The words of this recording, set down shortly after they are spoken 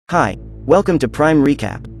Hi, welcome to Prime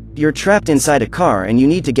Recap. You're trapped inside a car and you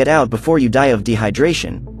need to get out before you die of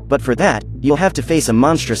dehydration, but for that, you'll have to face a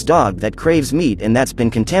monstrous dog that craves meat and that's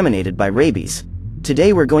been contaminated by rabies.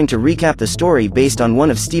 Today we're going to recap the story based on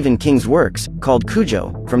one of Stephen King's works, called Cujo,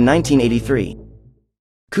 from 1983.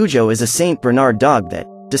 Cujo is a Saint Bernard dog that,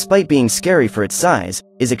 despite being scary for its size,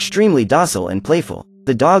 is extremely docile and playful.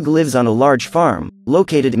 The dog lives on a large farm,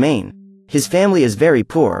 located in Maine. His family is very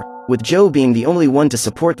poor, with Joe being the only one to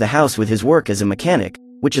support the house with his work as a mechanic,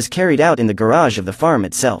 which is carried out in the garage of the farm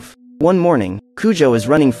itself. One morning, Cujo is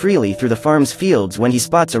running freely through the farm's fields when he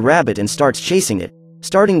spots a rabbit and starts chasing it,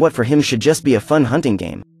 starting what for him should just be a fun hunting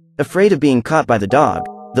game. Afraid of being caught by the dog,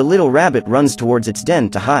 the little rabbit runs towards its den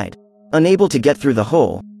to hide. Unable to get through the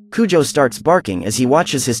hole, Cujo starts barking as he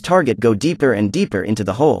watches his target go deeper and deeper into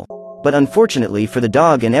the hole. But unfortunately for the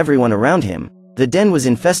dog and everyone around him, the den was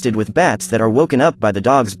infested with bats that are woken up by the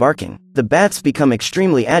dog's barking. The bats become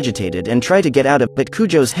extremely agitated and try to get out but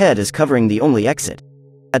Cujo's head is covering the only exit.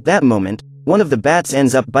 At that moment, one of the bats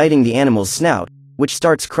ends up biting the animal's snout, which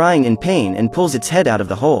starts crying in pain and pulls its head out of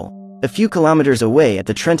the hole. A few kilometers away at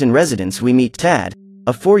the Trenton residence we meet Tad,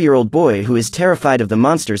 a 4-year-old boy who is terrified of the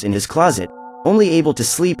monsters in his closet, only able to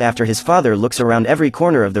sleep after his father looks around every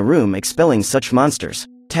corner of the room expelling such monsters.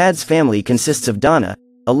 Tad's family consists of Donna,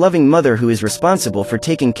 a loving mother who is responsible for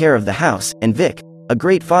taking care of the house, and Vic, a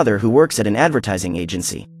great father who works at an advertising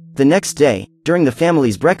agency. The next day, during the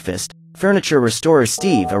family's breakfast, furniture restorer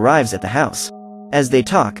Steve arrives at the house. As they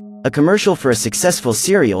talk, a commercial for a successful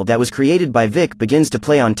cereal that was created by Vic begins to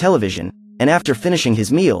play on television, and after finishing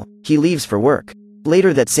his meal, he leaves for work.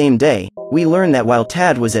 Later that same day, we learn that while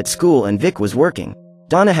Tad was at school and Vic was working,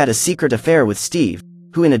 Donna had a secret affair with Steve,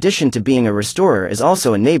 who in addition to being a restorer is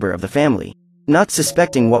also a neighbor of the family. Not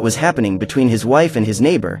suspecting what was happening between his wife and his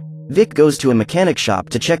neighbor, Vic goes to a mechanic shop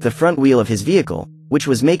to check the front wheel of his vehicle, which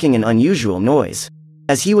was making an unusual noise.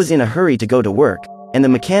 As he was in a hurry to go to work, and the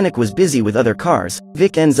mechanic was busy with other cars,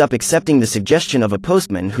 Vic ends up accepting the suggestion of a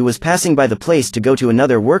postman who was passing by the place to go to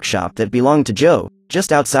another workshop that belonged to Joe,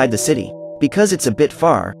 just outside the city. Because it's a bit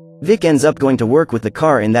far, Vic ends up going to work with the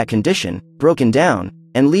car in that condition, broken down,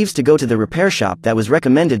 and leaves to go to the repair shop that was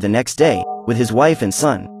recommended the next day, with his wife and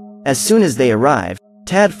son. As soon as they arrive,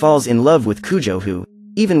 Tad falls in love with Cujo who,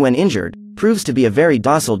 even when injured, proves to be a very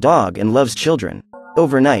docile dog and loves children.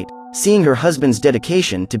 Overnight, seeing her husband's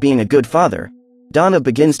dedication to being a good father, Donna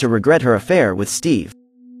begins to regret her affair with Steve.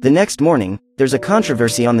 The next morning, there's a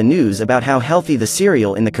controversy on the news about how healthy the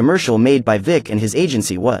cereal in the commercial made by Vic and his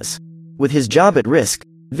agency was. With his job at risk,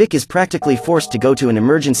 Vic is practically forced to go to an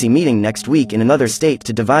emergency meeting next week in another state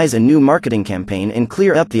to devise a new marketing campaign and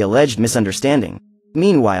clear up the alleged misunderstanding.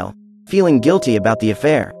 Meanwhile, feeling guilty about the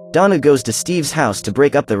affair, Donna goes to Steve's house to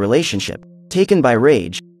break up the relationship. Taken by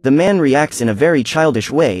rage, the man reacts in a very childish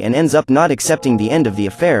way and ends up not accepting the end of the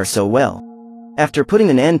affair so well. After putting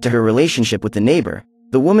an end to her relationship with the neighbor,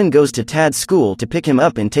 the woman goes to Tad's school to pick him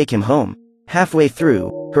up and take him home. Halfway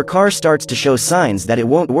through, her car starts to show signs that it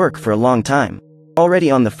won't work for a long time. Already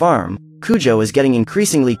on the farm, Cujo is getting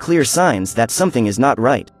increasingly clear signs that something is not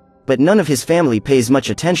right. But none of his family pays much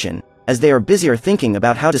attention, as they are busier thinking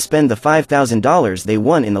about how to spend the $5,000 they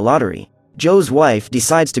won in the lottery. Joe's wife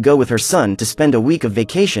decides to go with her son to spend a week of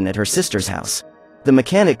vacation at her sister's house. The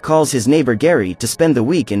mechanic calls his neighbor Gary to spend the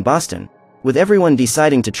week in Boston. With everyone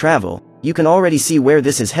deciding to travel, you can already see where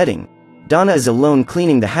this is heading. Donna is alone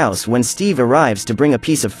cleaning the house when Steve arrives to bring a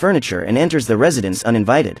piece of furniture and enters the residence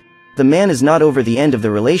uninvited. The man is not over the end of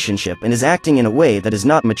the relationship and is acting in a way that is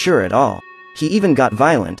not mature at all. He even got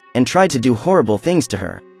violent, and tried to do horrible things to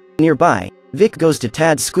her. Nearby, Vic goes to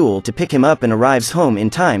Tad's school to pick him up and arrives home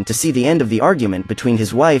in time to see the end of the argument between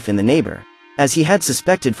his wife and the neighbor. As he had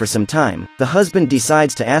suspected for some time, the husband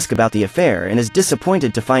decides to ask about the affair and is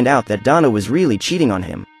disappointed to find out that Donna was really cheating on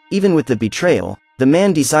him. Even with the betrayal, the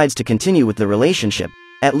man decides to continue with the relationship,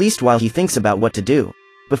 at least while he thinks about what to do.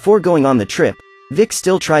 Before going on the trip, Vic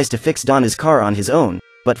still tries to fix Donna's car on his own,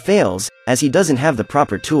 but fails, as he doesn't have the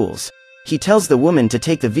proper tools. He tells the woman to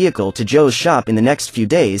take the vehicle to Joe's shop in the next few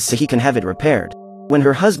days so he can have it repaired. When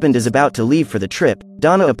her husband is about to leave for the trip,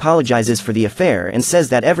 Donna apologizes for the affair and says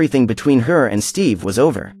that everything between her and Steve was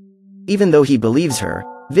over. Even though he believes her,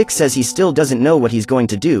 Vic says he still doesn't know what he's going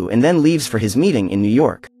to do and then leaves for his meeting in New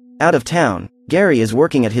York. Out of town, Gary is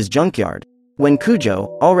working at his junkyard. When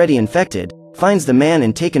Cujo, already infected, finds the man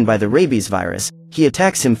and taken by the rabies virus, he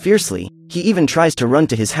attacks him fiercely. He even tries to run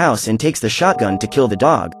to his house and takes the shotgun to kill the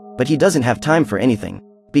dog, but he doesn't have time for anything.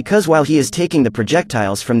 Because while he is taking the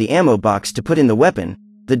projectiles from the ammo box to put in the weapon,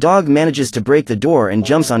 the dog manages to break the door and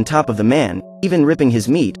jumps on top of the man, even ripping his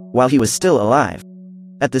meat, while he was still alive.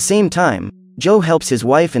 At the same time, Joe helps his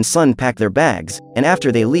wife and son pack their bags, and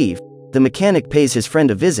after they leave, the mechanic pays his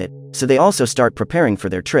friend a visit, so they also start preparing for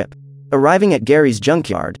their trip. Arriving at Gary's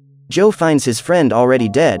junkyard, Joe finds his friend already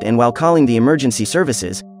dead, and while calling the emergency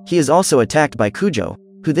services, he is also attacked by Cujo,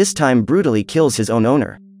 who this time brutally kills his own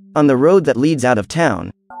owner. On the road that leads out of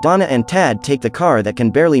town, Donna and Tad take the car that can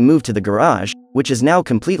barely move to the garage, which is now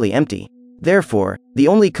completely empty. Therefore, the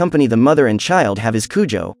only company the mother and child have is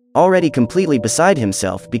Cujo, already completely beside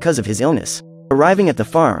himself because of his illness. Arriving at the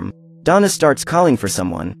farm, Donna starts calling for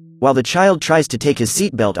someone, while the child tries to take his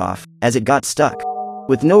seatbelt off, as it got stuck.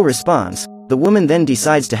 With no response, the woman then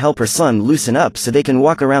decides to help her son loosen up so they can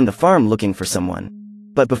walk around the farm looking for someone.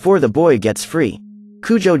 But before the boy gets free,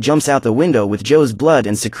 Cujo jumps out the window with Joe's blood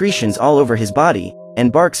and secretions all over his body,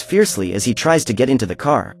 and barks fiercely as he tries to get into the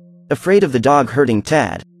car. Afraid of the dog hurting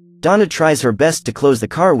Tad, Donna tries her best to close the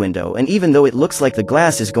car window, and even though it looks like the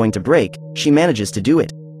glass is going to break, she manages to do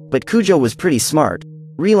it. But Cujo was pretty smart,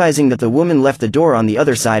 realizing that the woman left the door on the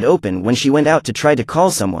other side open when she went out to try to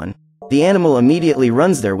call someone. The animal immediately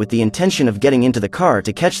runs there with the intention of getting into the car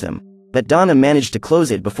to catch them, but Donna managed to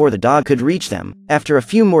close it before the dog could reach them. After a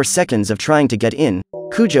few more seconds of trying to get in,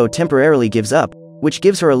 Cujo temporarily gives up, which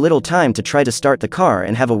gives her a little time to try to start the car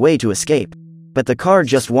and have a way to escape. But the car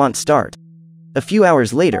just won't start. A few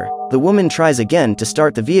hours later, the woman tries again to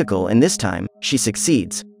start the vehicle, and this time, she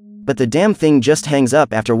succeeds. But the damn thing just hangs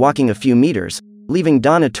up after walking a few meters, leaving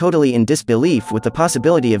Donna totally in disbelief with the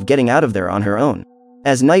possibility of getting out of there on her own.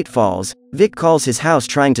 As night falls, Vic calls his house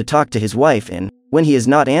trying to talk to his wife, and when he is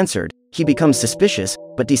not answered, he becomes suspicious,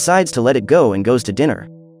 but decides to let it go and goes to dinner.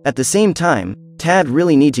 At the same time, Tad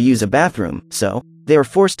really need to use a bathroom, so they are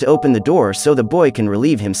forced to open the door so the boy can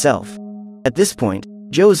relieve himself. At this point,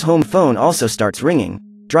 Joe's home phone also starts ringing,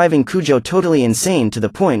 driving Cujo totally insane to the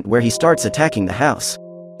point where he starts attacking the house.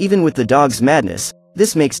 Even with the dog's madness,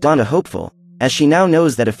 this makes Donna hopeful, as she now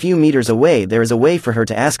knows that a few meters away there is a way for her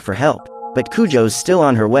to ask for help, but Cujo's still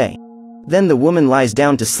on her way. Then the woman lies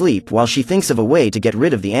down to sleep while she thinks of a way to get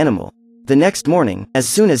rid of the animal. The next morning, as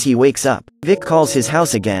soon as he wakes up, Vic calls his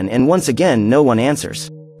house again, and once again no one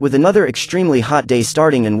answers. With another extremely hot day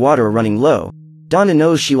starting and water running low, Donna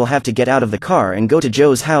knows she will have to get out of the car and go to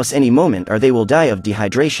Joe's house any moment or they will die of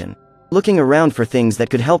dehydration. Looking around for things that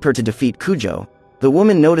could help her to defeat Cujo, the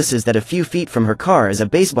woman notices that a few feet from her car is a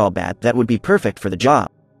baseball bat that would be perfect for the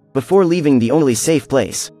job. Before leaving the only safe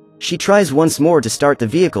place, she tries once more to start the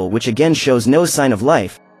vehicle, which again shows no sign of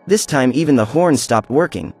life. This time even the horn stopped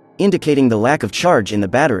working, indicating the lack of charge in the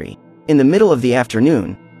battery. In the middle of the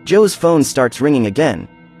afternoon, Joe's phone starts ringing again,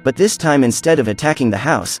 but this time instead of attacking the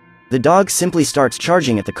house, the dog simply starts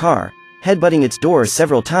charging at the car, headbutting its door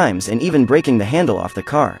several times and even breaking the handle off the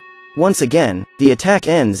car. Once again, the attack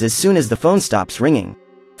ends as soon as the phone stops ringing.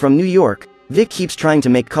 From New York, Vic keeps trying to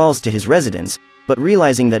make calls to his residence, but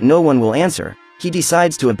realizing that no one will answer, he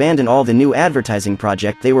decides to abandon all the new advertising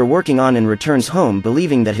project they were working on and returns home,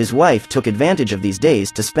 believing that his wife took advantage of these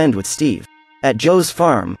days to spend with Steve. At Joe's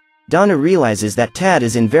farm, Donna realizes that Tad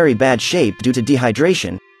is in very bad shape due to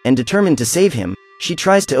dehydration, and determined to save him, she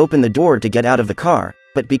tries to open the door to get out of the car,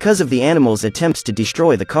 but because of the animal's attempts to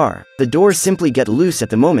destroy the car, the door simply gets loose at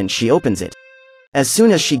the moment she opens it. As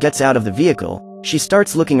soon as she gets out of the vehicle, she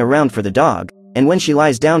starts looking around for the dog, and when she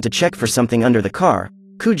lies down to check for something under the car,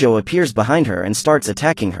 Cujo appears behind her and starts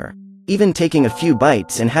attacking her. Even taking a few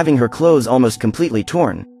bites and having her clothes almost completely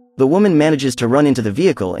torn, the woman manages to run into the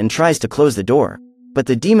vehicle and tries to close the door. But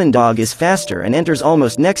the demon dog is faster and enters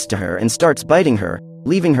almost next to her and starts biting her,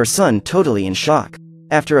 leaving her son totally in shock.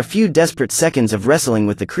 After a few desperate seconds of wrestling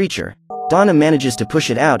with the creature, Donna manages to push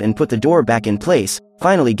it out and put the door back in place,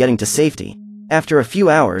 finally getting to safety. After a few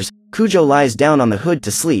hours, Cujo lies down on the hood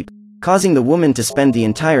to sleep, causing the woman to spend the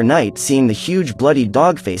entire night seeing the huge bloody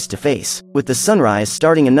dog face to face. With the sunrise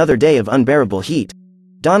starting another day of unbearable heat,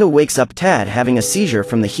 Donna wakes up Tad having a seizure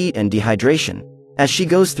from the heat and dehydration. As she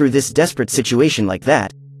goes through this desperate situation like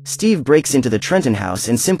that, Steve breaks into the Trenton house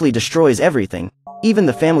and simply destroys everything, even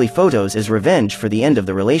the family photos, as revenge for the end of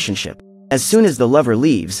the relationship. As soon as the lover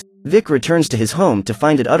leaves, Vic returns to his home to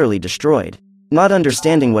find it utterly destroyed. Not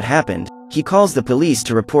understanding what happened, he calls the police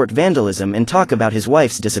to report vandalism and talk about his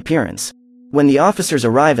wife's disappearance. When the officers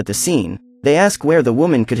arrive at the scene, they ask where the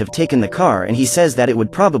woman could have taken the car, and he says that it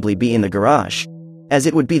would probably be in the garage. As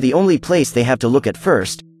it would be the only place they have to look at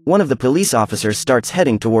first, one of the police officers starts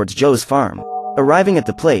heading towards Joe's farm. Arriving at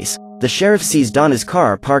the place, the sheriff sees Donna's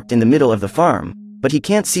car parked in the middle of the farm, but he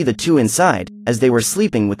can't see the two inside, as they were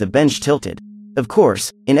sleeping with the bench tilted. Of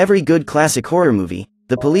course, in every good classic horror movie,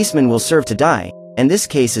 the policeman will serve to die, and this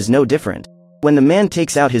case is no different. When the man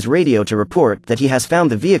takes out his radio to report that he has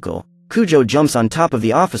found the vehicle, Cujo jumps on top of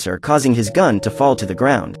the officer, causing his gun to fall to the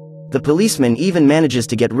ground. The policeman even manages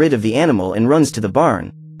to get rid of the animal and runs to the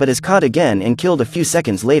barn, but is caught again and killed a few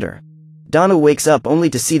seconds later. Donna wakes up only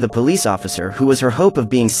to see the police officer who was her hope of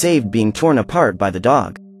being saved being torn apart by the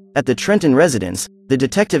dog. At the Trenton residence, the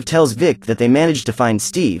detective tells Vic that they managed to find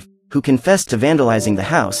Steve, who confessed to vandalizing the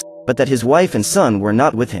house, but that his wife and son were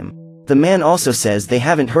not with him. The man also says they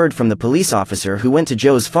haven't heard from the police officer who went to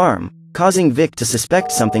Joe's farm, causing Vic to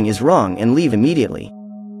suspect something is wrong and leave immediately.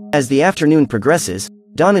 As the afternoon progresses,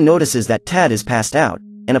 Donna notices that Tad is passed out,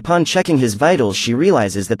 and upon checking his vitals she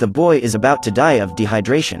realizes that the boy is about to die of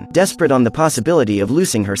dehydration. Desperate on the possibility of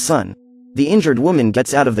losing her son, the injured woman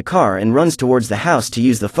gets out of the car and runs towards the house to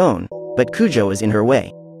use the phone, but Cujo is in her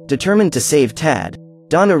way. Determined to save Tad,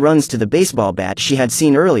 Donna runs to the baseball bat she had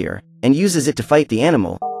seen earlier, and uses it to fight the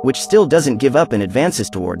animal, which still doesn't give up and advances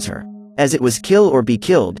towards her. As it was kill or be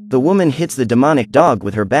killed, the woman hits the demonic dog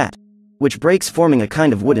with her bat, which breaks, forming a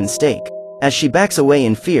kind of wooden stake. As she backs away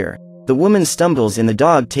in fear, the woman stumbles and the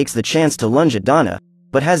dog takes the chance to lunge at Donna,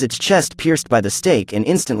 but has its chest pierced by the stake and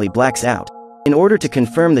instantly blacks out. In order to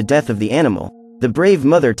confirm the death of the animal, the brave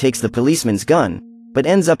mother takes the policeman's gun, but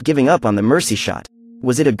ends up giving up on the mercy shot.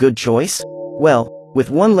 Was it a good choice? Well,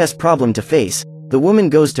 with one less problem to face, the woman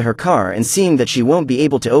goes to her car and seeing that she won't be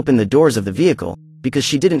able to open the doors of the vehicle, because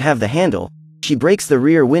she didn't have the handle, she breaks the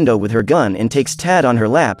rear window with her gun and takes Tad on her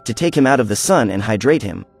lap to take him out of the sun and hydrate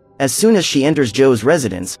him. As soon as she enters Joe's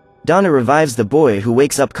residence, Donna revives the boy who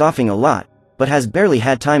wakes up coughing a lot, but has barely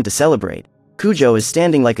had time to celebrate. Cujo is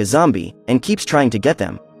standing like a zombie, and keeps trying to get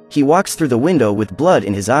them. He walks through the window with blood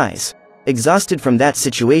in his eyes. Exhausted from that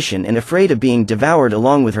situation and afraid of being devoured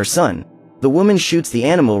along with her son, the woman shoots the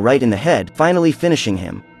animal right in the head, finally finishing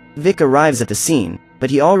him. Vic arrives at the scene, but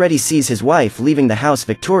he already sees his wife leaving the house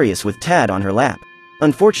victorious with Tad on her lap.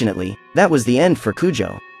 Unfortunately, that was the end for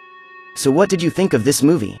Cujo. So what did you think of this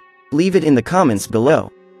movie? Leave it in the comments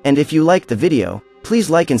below. And if you liked the video, please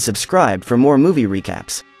like and subscribe for more movie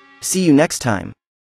recaps. See you next time.